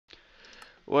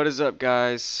What is up,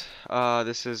 guys?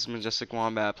 This is Majestic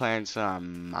Wombat playing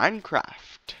some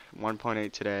Minecraft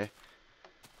 1.8 today.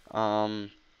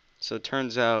 So it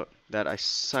turns out that I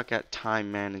suck at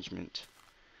time management,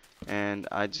 and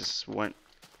I just went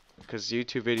because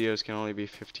YouTube videos can only be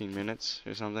 15 minutes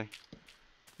or something,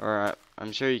 or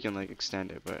I'm sure you can like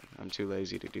extend it, but I'm too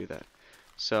lazy to do that.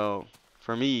 So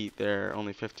for me, they're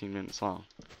only 15 minutes long,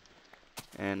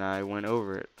 and I went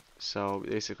over it. So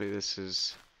basically, this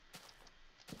is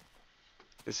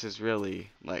really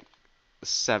like the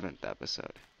 7th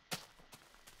episode,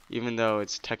 even though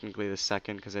it's technically the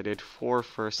 2nd because I did 4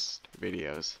 first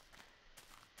videos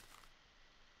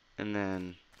and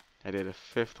then I did a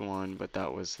 5th one, but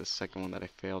that was the 2nd one that I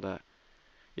failed at.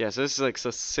 Yeah, so this is like the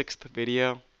 6th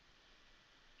video,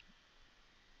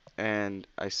 and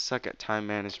I suck at time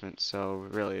management, so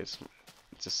really it's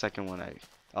the 2nd one I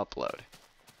upload.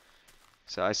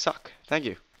 So I suck. Thank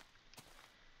you.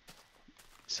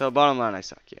 So bottom line, I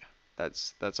suck. Yeah,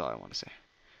 that's all I want to say.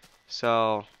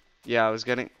 So yeah,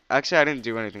 actually I didn't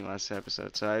do anything last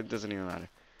episode, so it doesn't even matter.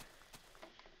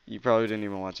 You probably didn't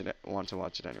even want to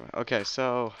watch it anyway. Okay,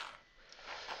 so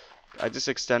I just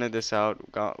extended this out,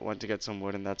 went to get some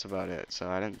wood, and that's about it. So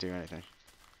I didn't do anything.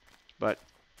 But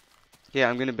yeah,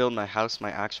 I'm gonna build my house,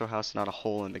 my actual house, not a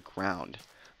hole in the ground,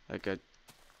 like a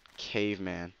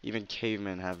caveman. Even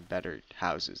cavemen have better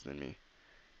houses than me.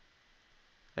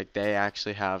 Like they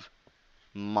actually have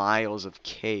miles of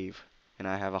cave, and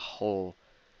I have a hole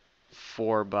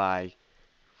 4 by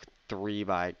 3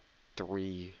 by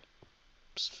 3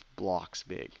 blocks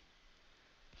big.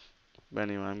 But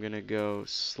anyway, I'm gonna go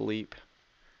sleep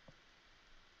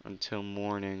until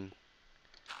morning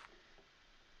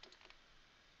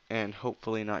and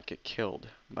hopefully not get killed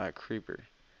by a creeper.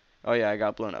 Oh yeah, I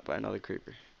got blown up by another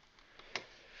creeper.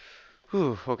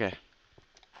 Whew, okay.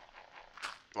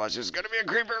 Watch, there's gonna be a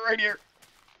creeper right here.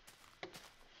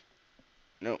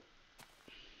 Nope.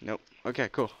 Nope. Okay,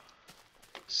 cool.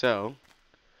 So,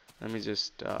 let me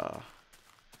just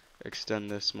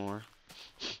extend this more.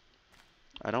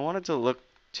 I don't want it to look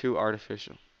too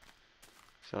artificial,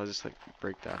 so I'll just like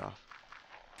break that off.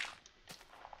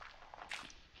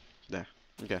 There.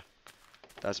 Okay.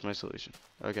 That's my solution.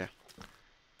 Okay.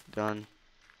 Done.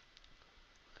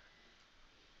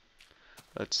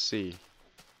 Let's see.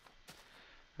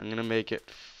 I'm gonna make it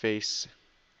face.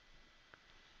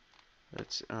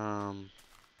 Let's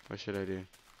what should I do?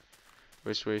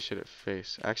 Which way should it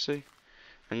face? Actually,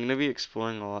 I'm gonna be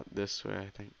exploring a lot this way,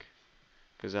 I think,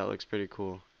 because that looks pretty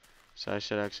cool. So I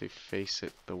should actually face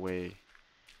it the way,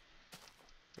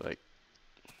 like,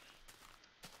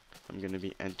 I'm gonna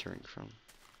be entering from.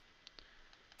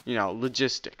 You know,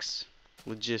 logistics.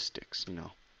 Logistics, you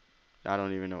know. I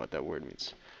don't even know what that word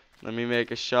means. Let me make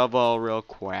a shovel real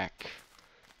quick.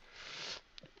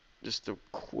 Just a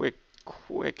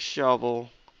quick shovel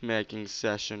making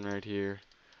session right here.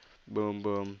 Boom,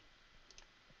 boom.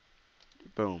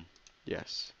 Boom.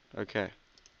 Yes. Okay.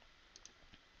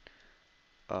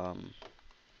 I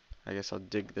guess I'll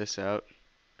dig this out.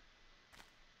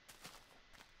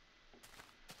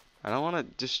 I don't want to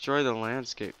destroy the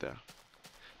landscape though.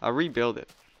 I'll rebuild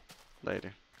it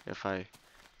later if I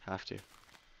have to.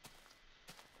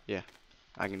 Yeah,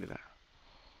 I can do that.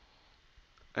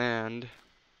 And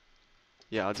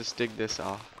yeah, I'll just dig this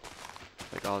off,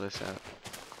 like all this out.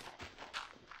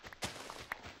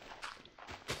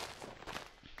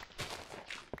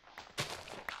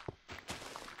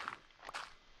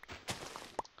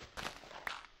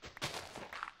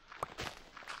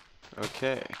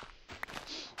 Okay.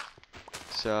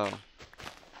 So,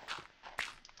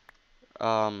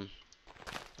 I'm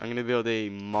gonna build a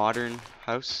modern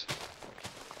house,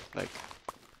 like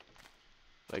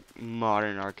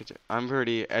modern architect. I'm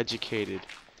pretty educated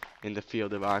in the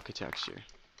field of architecture,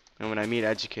 and when I mean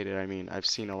educated, I mean I've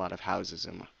seen a lot of houses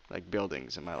and like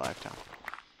buildings in my lifetime.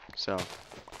 So,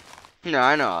 you know,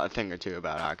 I know a thing or two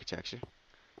about architecture.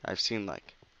 I've seen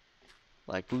like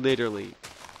literally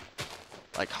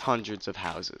like hundreds of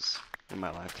houses in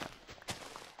my lifetime.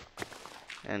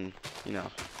 And, you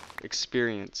know,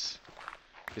 experience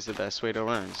is the best way to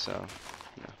learn, so,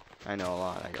 you know, I know a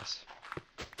lot, I guess.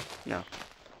 No.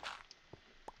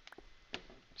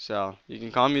 So, you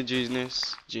can call me a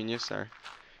genius, or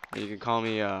you can call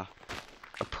me a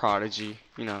prodigy,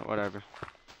 you know, whatever.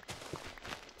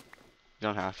 You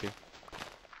don't have to.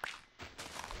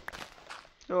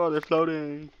 Oh, they're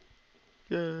floating.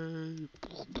 Yay.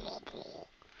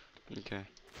 Okay.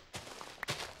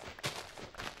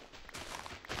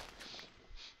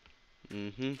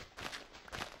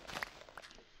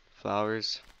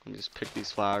 Flowers. Let me just pick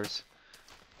these flowers.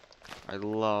 I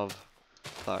love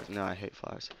flowers. No, I hate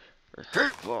flowers. I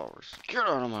hate flowers. Get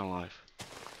out of my life.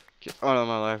 Get out of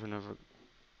my life and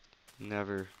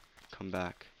never come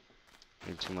back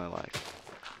into my life.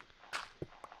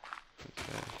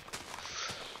 Okay.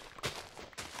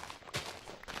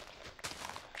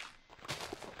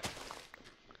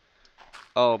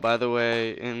 Oh, by the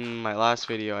way, in my last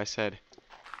video I said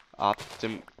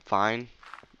fine.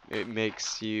 It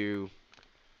makes you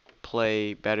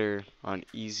play better on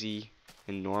easy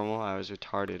and normal. I was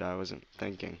retarded. I wasn't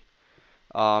thinking.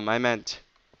 I meant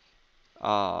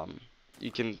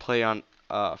you can play on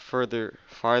farther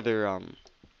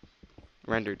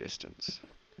render distance.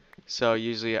 So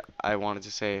usually I wanted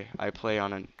to say I play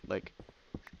on a like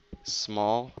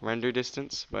small render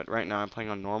distance, but right now I'm playing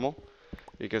on normal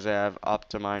because I have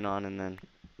Optimine on, and then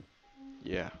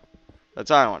yeah,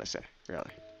 that's all I want to say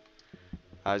really.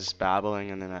 I was just babbling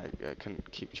and then I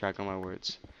couldn't keep track of my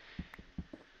words,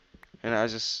 and I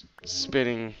was just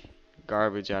spitting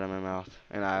garbage out of my mouth,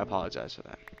 and I apologize for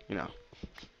that. You know,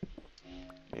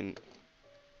 and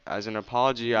as an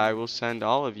apology, I will send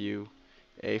all of you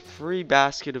a free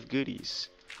basket of goodies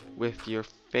with your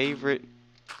favorite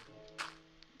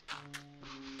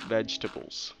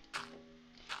vegetables,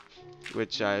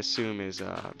 which I assume is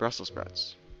Brussels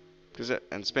sprouts,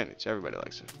 and spinach. Everybody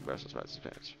likes it, Brussels sprouts and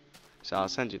spinach. So I'll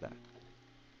send you that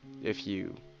if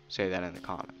you say that in the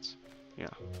comments. You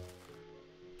know.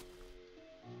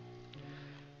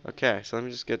 Okay, so let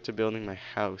me just get to building my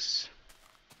house.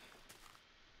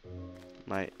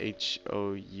 My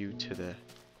HOU to the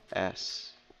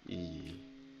SE.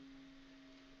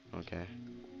 Okay.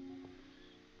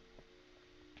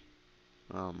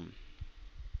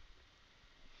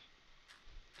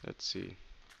 Let's see.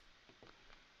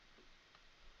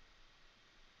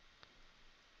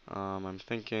 I'm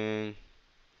thinking.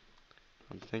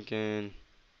 I'm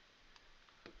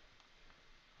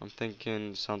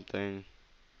thinking something.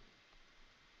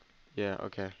 Yeah,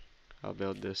 okay. I'll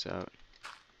build this out.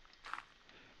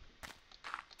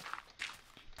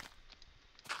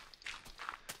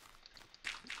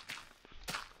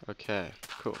 Okay.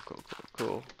 Cool, cool, cool,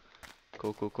 cool.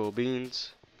 Cool, cool, cool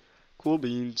beans. Cool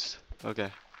beans. Okay.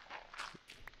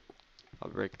 I'll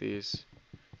break these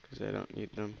because I don't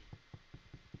need them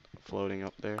floating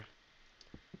up there.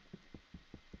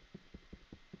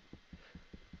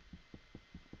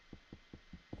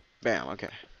 Bam, okay.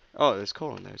 Oh, there's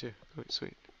coal in there too. Good,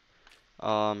 sweet.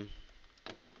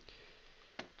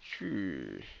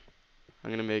 Phew. I'm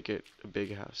gonna make it a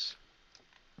big house.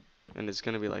 And it's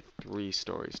gonna be like 3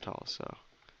 stories tall, so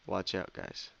watch out,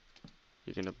 guys.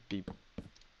 Your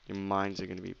minds are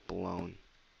gonna be blown.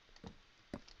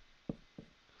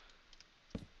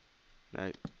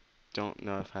 I don't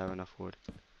know if I have enough wood.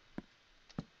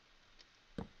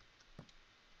 I'm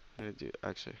gonna do,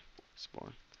 actually,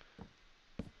 spawn.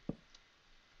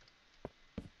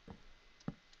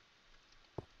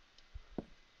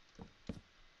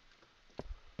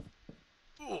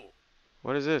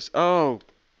 What is this? Oh,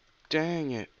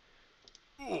 dang it.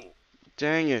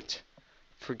 Dang it.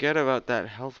 Forget about that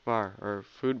health bar, or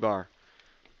food bar.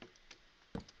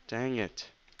 Dang it.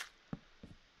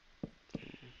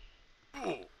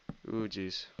 Ooh,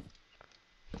 jeez.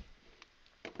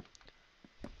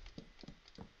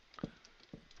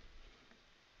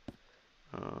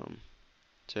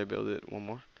 Should I build it one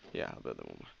more? Yeah, I'll build it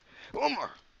one more. One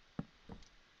more!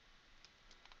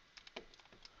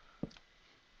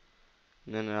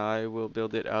 And then I will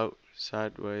build it out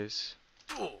sideways,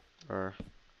 or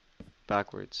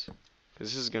backwards.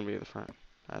 Because this is going to be the front,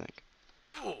 I think.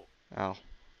 Ow.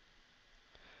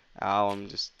 Ow, I'm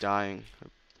just dying.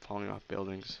 I'm falling off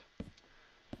buildings.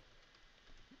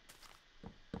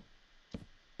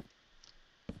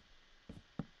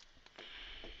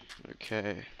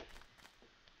 Okay.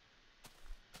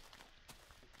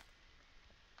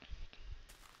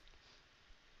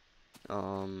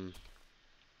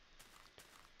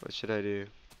 What should I do?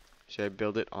 Should I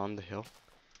build it on the hill?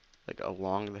 Like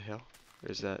along the hill? Or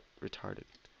is that retarded?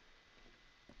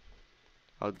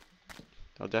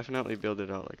 I'll definitely build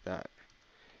it out like that.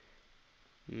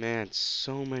 Man,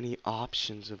 so many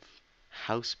options of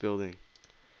house building.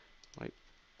 Like,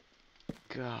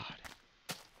 God.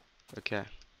 Okay.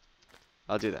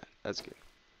 I'll do that. That's good.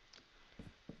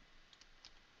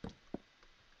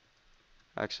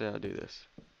 Actually, I'll do this.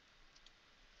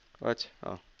 What?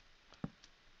 Oh.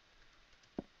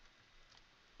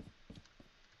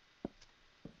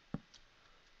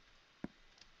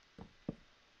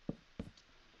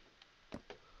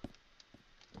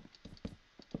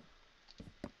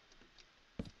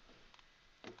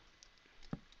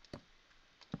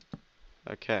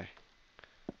 Okay.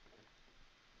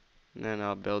 And then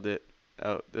I'll build it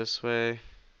out this way.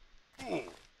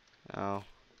 Ow.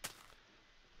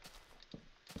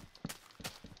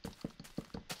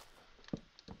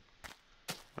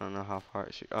 I don't know how far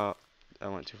it should. Oh, I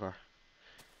went too far.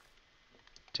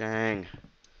 Dang.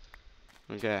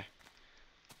 Okay.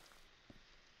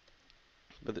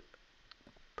 But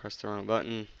press the wrong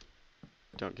button.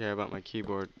 Don't care about my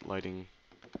keyboard lighting.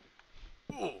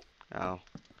 Ow.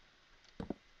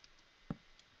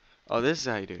 Oh, this is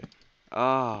how you do it.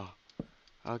 Oh.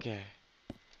 Okay.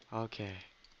 Okay.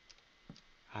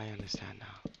 I understand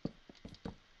now.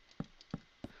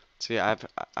 See, I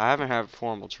haven't had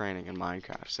formal training in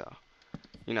Minecraft, so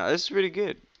you know this is pretty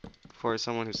good for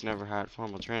someone who's never had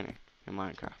formal training in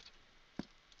Minecraft,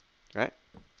 right?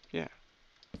 Yeah.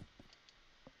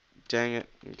 Dang it.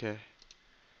 Okay.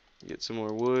 Get some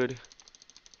more wood.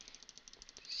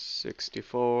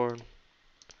 64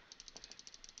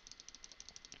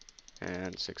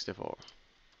 and 64.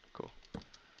 Cool.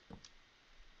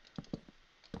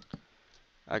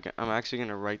 I'm actually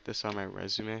gonna write this on my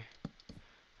resume.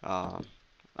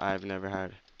 I've never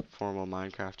had formal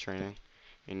Minecraft training,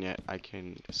 and yet I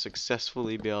can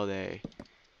successfully build a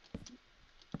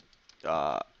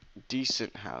uh,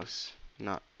 decent house.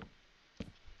 Not,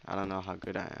 I don't know how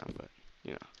good I am, but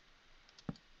you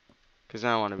know, because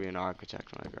I want to be an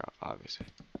architect when I grow up, obviously.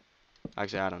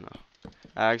 Actually, I don't know.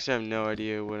 I actually have no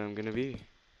idea what I'm gonna be.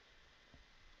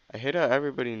 I hate how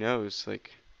everybody knows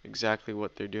like exactly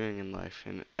what they're doing in life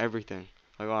and everything.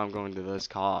 Like, oh, I'm going to this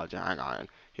college, and I'm going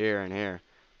here and here,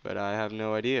 but I have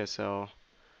no idea. So,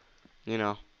 you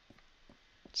know,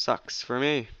 it sucks for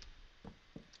me.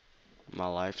 My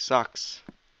life sucks.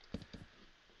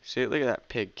 See, look at that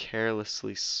pig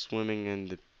carelessly swimming in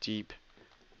the deep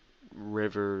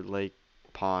river, lake,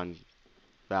 pond,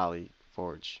 valley,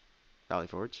 forge. Valley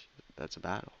Forge? That's a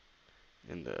battle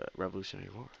in the Revolutionary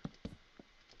War.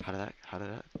 How did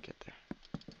that get there?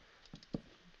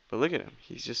 But look at him.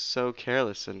 He's just so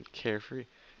careless and carefree.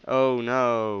 Oh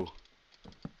no.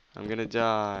 I'm gonna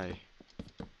die.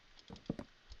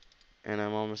 And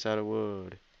I'm almost out of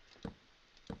wood.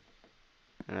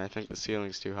 And I think the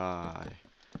ceiling's too high.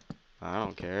 I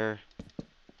don't care.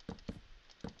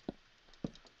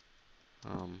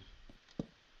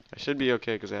 I should be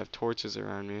okay because I have torches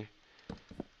around me.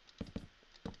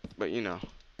 But you know,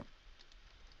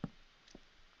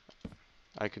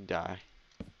 I could die.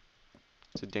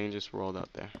 It's a dangerous world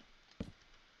out there.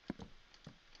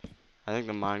 I think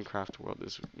the Minecraft world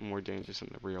is more dangerous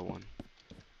than the real one.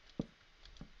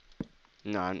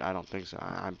 No, I don't think so.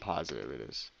 I'm positive it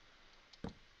is.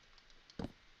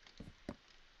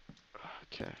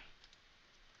 Okay.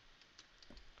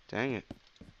 Dang it.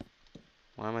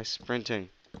 Why am I sprinting?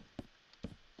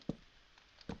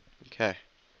 Okay.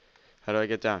 How do I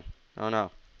get down? Oh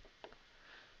no.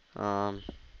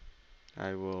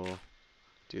 I will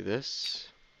do this.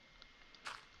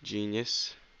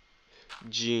 Genius.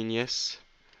 Genius.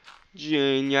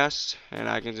 Genius. And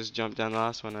I can just jump down the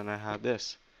last one and I have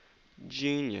this.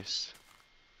 Genius.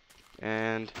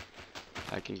 And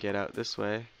I can get out this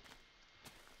way.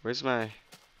 Where's my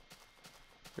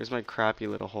crappy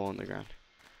little hole in the ground?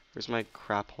 Where's my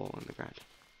crap hole in the ground?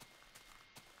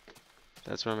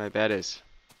 That's where my bed is.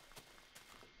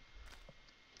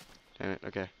 Damn it,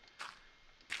 okay.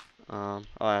 Oh,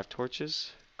 I have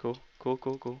torches. Cool.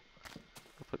 I'll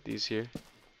put these here.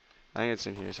 I think it's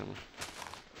in here somewhere.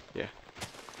 Yeah.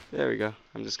 There we go.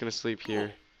 I'm just gonna sleep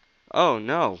here. Oh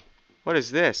no! What is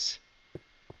this?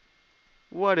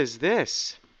 What is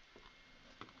this?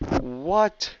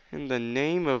 What in the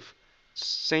name of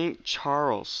Saint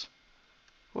Charles?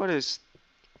 What is...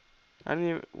 I didn't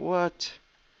even... What?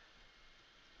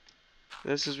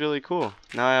 This is really cool.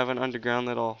 Now I have an underground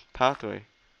little pathway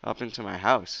up into my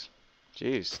house.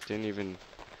 Jeez, didn't even...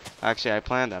 Actually, I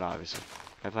planned that, obviously.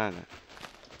 I planned that.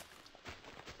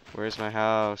 Where's my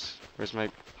house? Where's my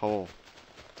hole?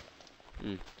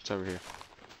 It's over here.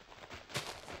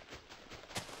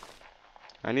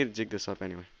 I need to dig this up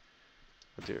anyway.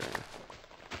 I'll do it right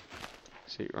now.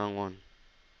 See, wrong one.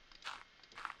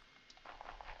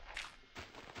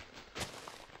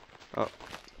 Oh.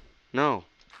 No.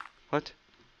 What?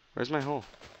 Where's my hole?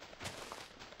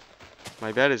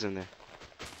 My bed is in there.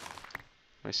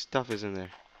 My stuff is in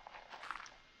there.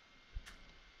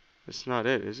 That's not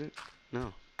it, is it?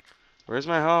 No. Where's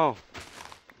my hole?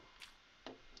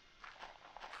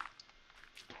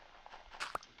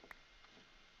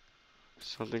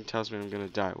 Something tells me I'm gonna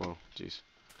die. Whoa, jeez.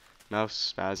 Mouse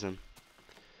spasm.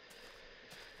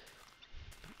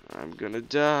 I'm gonna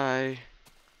die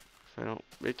if I don't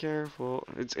be careful.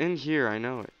 It's in here, I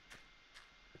know it.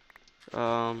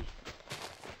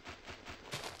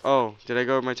 Oh, did I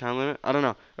go over my time limit? I don't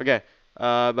know. Okay.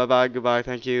 Bye bye, goodbye,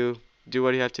 thank you. Do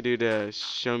what you have to do to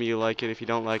show me you like it. If you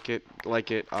don't like it,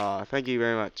 like it. Thank you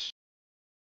very much.